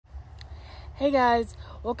Hey guys,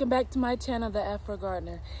 welcome back to my channel, The Afro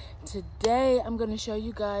Gardener. Today I'm going to show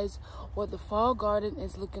you guys what the fall garden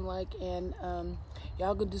is looking like, and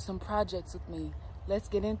y'all gonna do some projects with me. Let's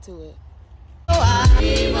get into it. I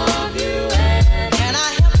dream of you, and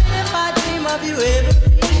I help it if I dream of you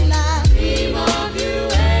every night. Dream of you,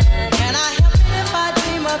 and I help it if I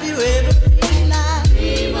dream of you every night.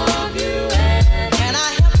 Dream of you, and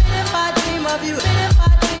I help it if I dream of you.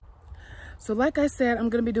 So like I said, I'm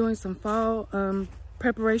going to be doing some fall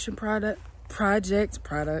preparation projects,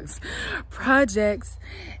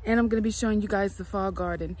 and I'm going to be showing you guys the fall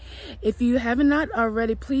garden. If you haven't not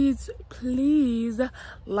already, please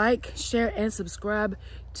like, share, and subscribe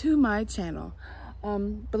to my channel.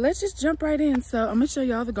 But let's just jump right in. So I'm going to show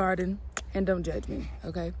y'all the garden, and don't judge me,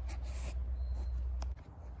 okay?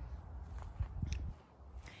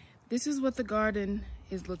 This is what the garden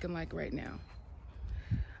is looking like right now.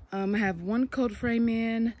 I have one coat frame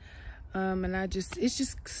in, and it's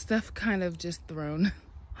just stuff kind of just thrown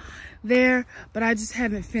there, but I just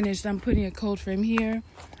haven't finished. I'm putting a cold frame here,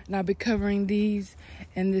 and I'll be covering these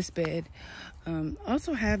and this bed.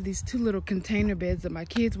 Also have these two little container beds that my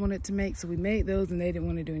kids wanted to make, so we made those, and they didn't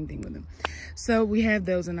want to do anything with them. So we have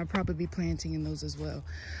those, and I'll probably be planting in those as well.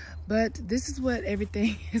 But this is what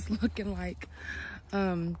everything is looking like.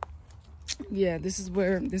 Yeah, this is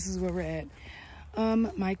where we're at.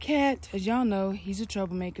 My cat, as y'all know, he's a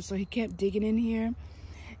troublemaker, so he kept digging in here.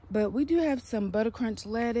 But we do have some buttercrunch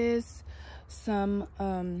lettuce, some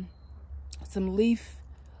leaf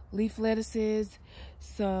lettuces,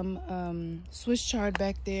 some Swiss chard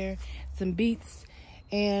back there, some beets,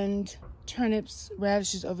 and turnips,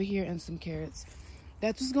 radishes over here, and some carrots.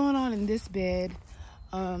 That's what's going on in this bed.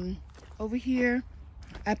 Over here,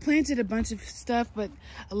 I planted a bunch of stuff, but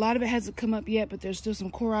a lot of it hasn't come up yet, but there's still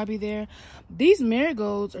some kohlrabi there. These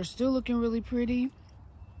marigolds are still looking really pretty,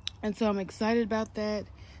 and so I'm excited about that.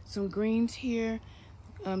 Some greens here,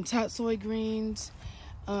 tatsoi greens,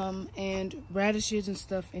 and radishes and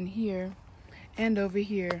stuff in here and over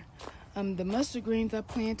here. The mustard greens I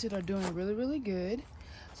planted are doing really good,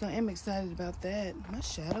 so I am excited about that. My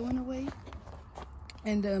shadow in a way.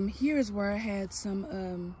 And here is where I had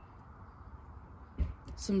some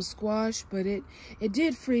squash, but it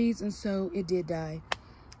did freeze, and so it did die.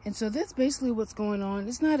 And so that's basically what's going on.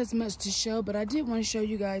 It's not as much to show, but I did want to show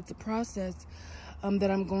you guys the process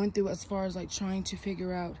that I'm going through as far as like trying to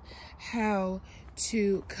figure out how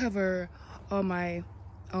to cover all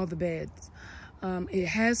the beds. It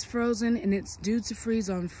has frozen, and it's due to freeze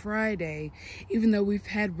on Friday, even though we've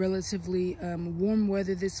had relatively warm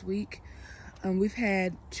weather this week. We've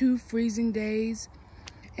had 2 freezing days,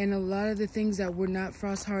 and a lot of the things that were not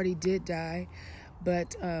frost hardy did die,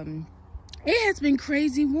 but it has been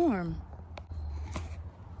crazy warm.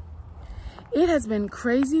 It has been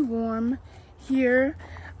crazy warm here.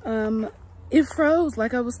 It froze,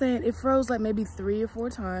 like I was saying, it froze like maybe 3 or 4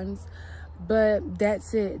 times, but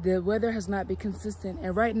that's it. The weather has not been consistent,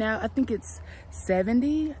 and right now I think it's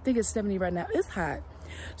 70. I think it's 70 right now. It's hot.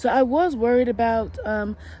 So I was worried about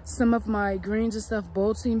some of my greens and stuff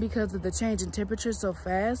bolting because of the change in temperature so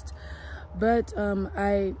fast. But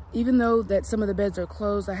even though that some of the beds are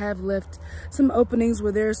closed, I have left some openings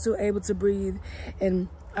where they're still able to breathe, and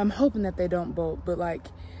I'm hoping that they don't bolt. But like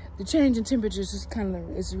the change in temperature is just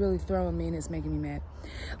it's really throwing me, and it's making me mad.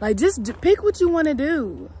 Like, just pick what you want to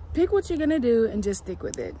do. Pick what you're gonna do and just stick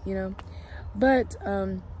with it, you know. But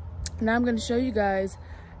now I'm gonna show you guys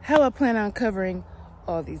how I plan on covering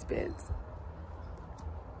all these beds.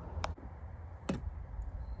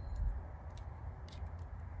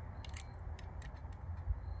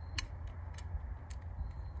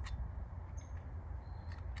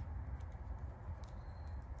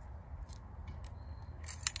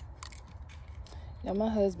 Now, my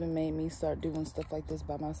husband made me start doing stuff like this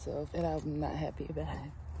by myself, and I'm not happy about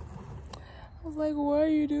it. I was like, why are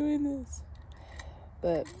you doing this?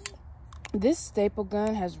 But this staple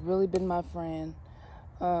gun has really been my friend.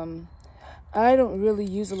 I don't really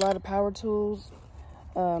use a lot of power tools,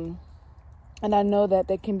 and I know that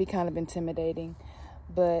they can be kind of intimidating,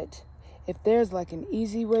 but if there's like an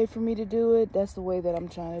easy way for me to do it, that's the way that I'm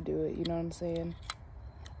trying to do it, you know what I'm saying?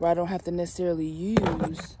 Where I don't have to necessarily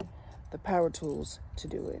use the power tools to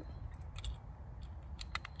do it.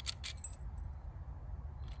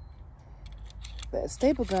 But a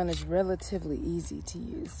staple gun is relatively easy to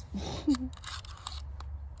use.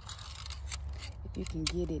 If you can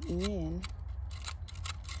get it in.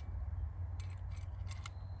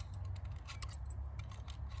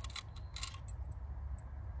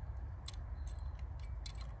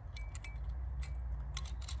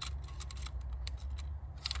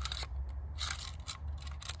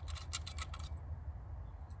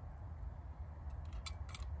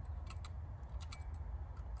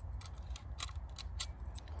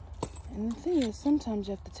 And the thing is, sometimes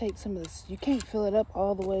you have to take some of this. You can't fill it up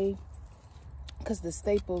all the way because the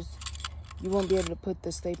staples, you won't be able to put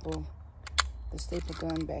the staple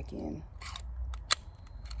gun back in.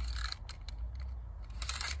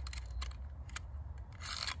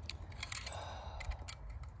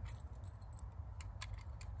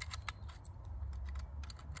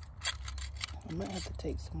 I might have to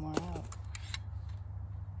take some more out.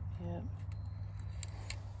 Yep.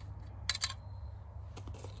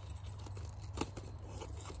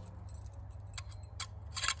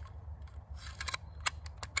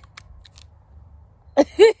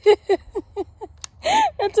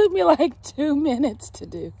 That took me like 2 minutes to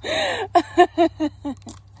do.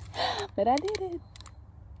 But I did it.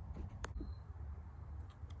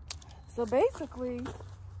 So basically,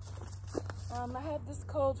 I have this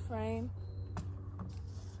cold frame.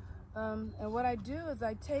 And what I do is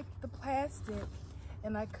I take the plastic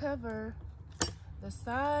and I cover the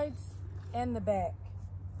sides and the back.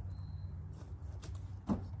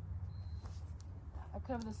 I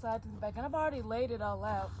cover the sides and the back, and I've already laid it all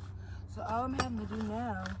out. So all I'm having to do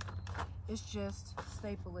now is just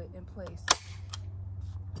staple it in place.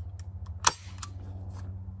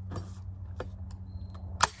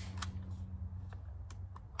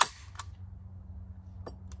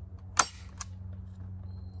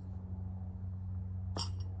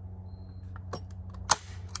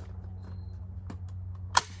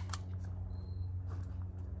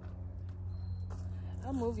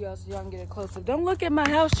 I'll move y'all so y'all can get it closer. Don't look at my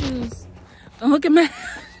house shoes. Don't look at my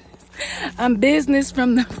I'm business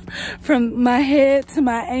from my head to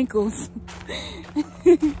my ankles.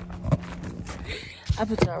 I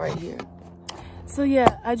put y'all right here. So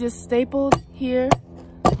yeah, I just stapled here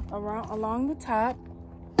along the top,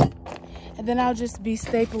 and then I'll just be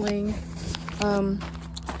stapling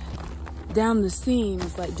down the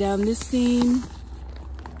seams, like down this seam,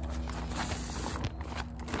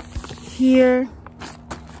 here,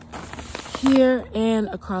 and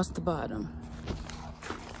across the bottom.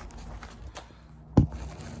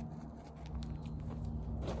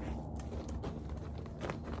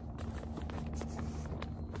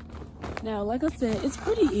 Now, like I said, it's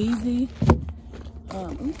pretty easy. Oops,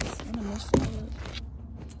 I messed it up.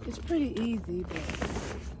 It's pretty easy, but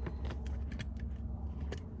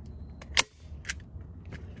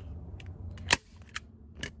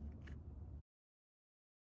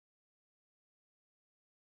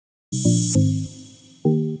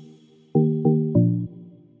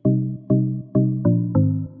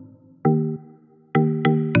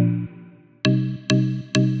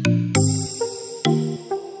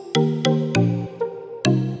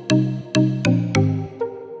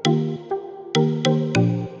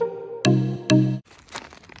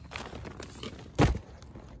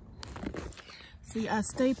see, I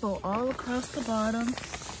staple all across the bottom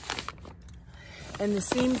and the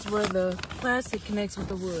seams where the plastic connects with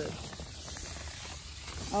the wood.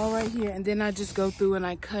 All right here, and then I just go through and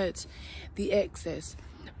I cut the excess.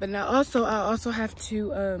 But now I also have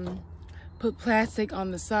to put plastic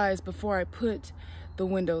on the sides before I put the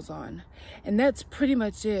windows on. And that's pretty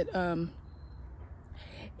much it.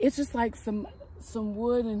 It's just like some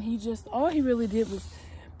wood, and all he really did was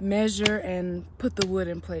measure and put the wood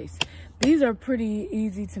in place. These are pretty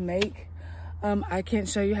easy to make. I can't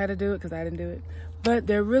show you how to do it because I didn't do it, but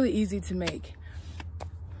they're really easy to make.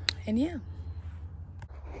 And yeah,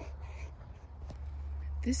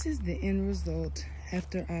 this is the end result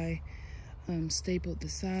after I stapled the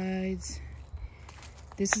sides.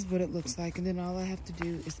 This is what it looks like, and then all I have to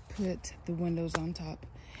do is put the windows on top.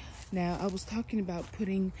 Now, I was talking about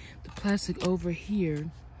putting the plastic over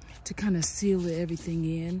here to kind of seal everything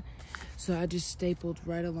in. So I just stapled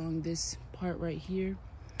right along this part right here.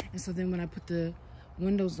 And so then when I put the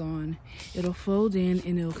windows on, it'll fold in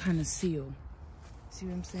and it'll kind of seal. See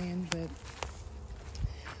what I'm saying? But,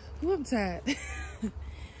 ooh, I'm tired.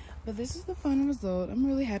 But this is the final result. I'm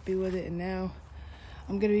really happy with it. And now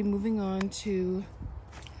I'm gonna be moving on to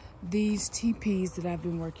these TPs that I've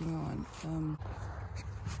been working on.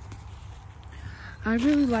 I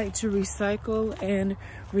really like to recycle and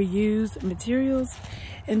reuse materials.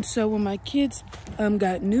 And so when my kids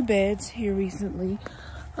got new beds here recently,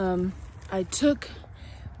 I took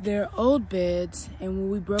their old beds, and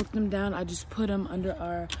when we broke them down, I just put them under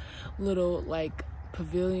our little like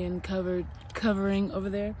pavilion covering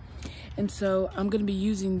over there. And so I'm gonna be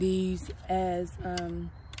using these as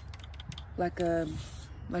like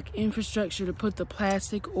infrastructure to put the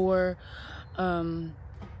plastic or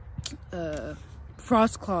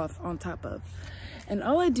frost cloth on top of. And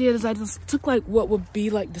all I did is I just took like what would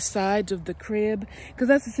be like the sides of the crib, because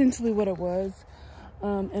that's essentially what it was,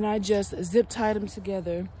 and I just zip tied them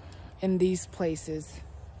together in these places.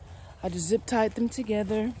 I just zip tied them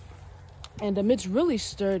together, and it's really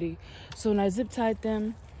sturdy. So when I zip tied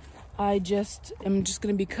them, I'm just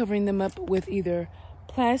gonna be covering them up with either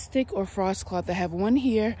plastic or frost cloth. I have one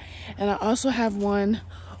here, and I also have one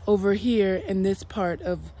over here in this part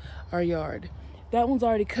of our yard. That one's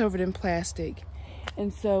already covered in plastic,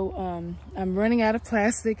 and so I'm running out of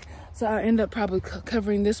plastic, so I end up probably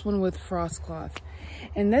covering this one with frost cloth.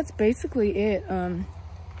 And that's basically it.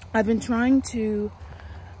 I've been trying to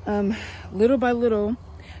little by little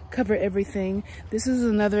cover everything. This is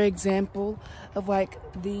another example of like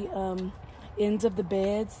the ends of the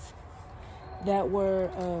beds that were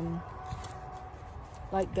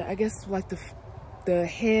like the, I guess like the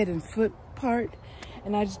head and foot part,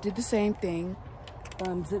 and I just did the same thing.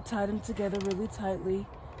 Zip tied them together really tightly,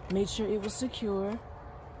 made sure it was secure,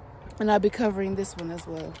 and I'll be covering this one as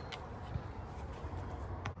well.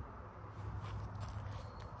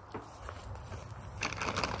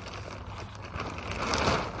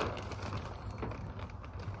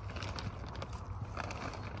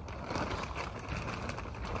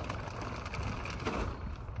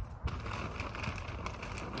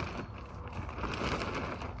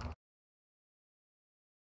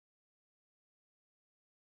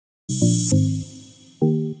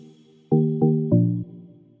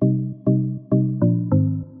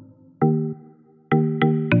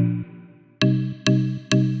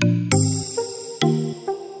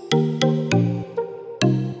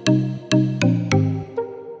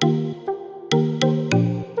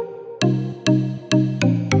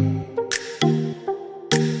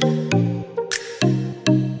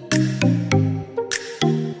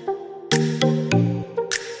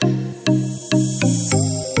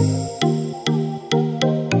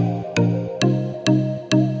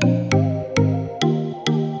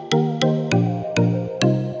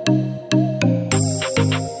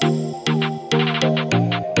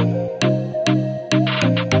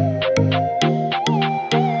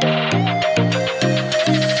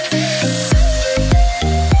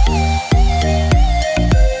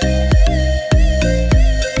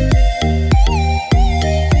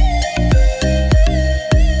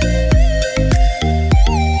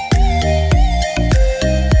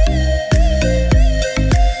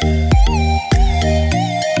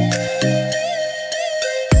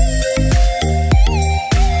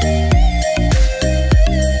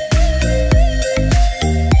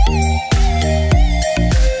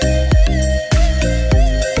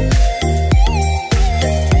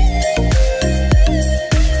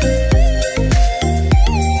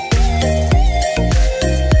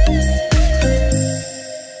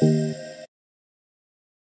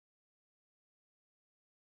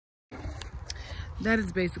 That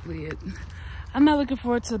is basically it. I'm not looking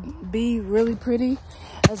for it to be really pretty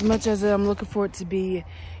as much as I'm looking for it to be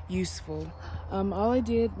useful. All I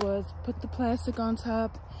did was put the plastic on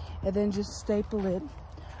top and then just staple it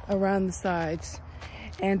around the sides.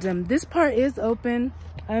 And this part is open.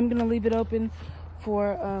 I'm gonna leave it open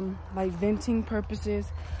for like venting purposes,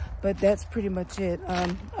 but that's pretty much it.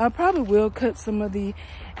 I probably will cut some of the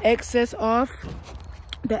excess off,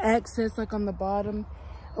 the excess like on the bottom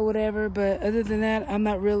or whatever, but other than that, I'm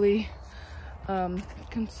not really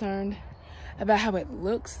concerned about how it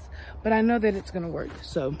looks, but I know that it's gonna work,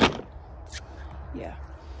 so yeah.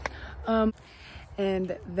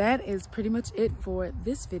 And that is pretty much it for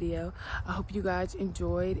this video. I hope you guys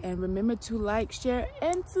enjoyed, and remember to like, share,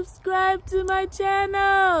 and subscribe to my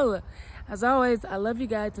channel. As always, I love you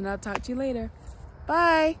guys, and I'll talk to you later.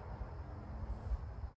 Bye.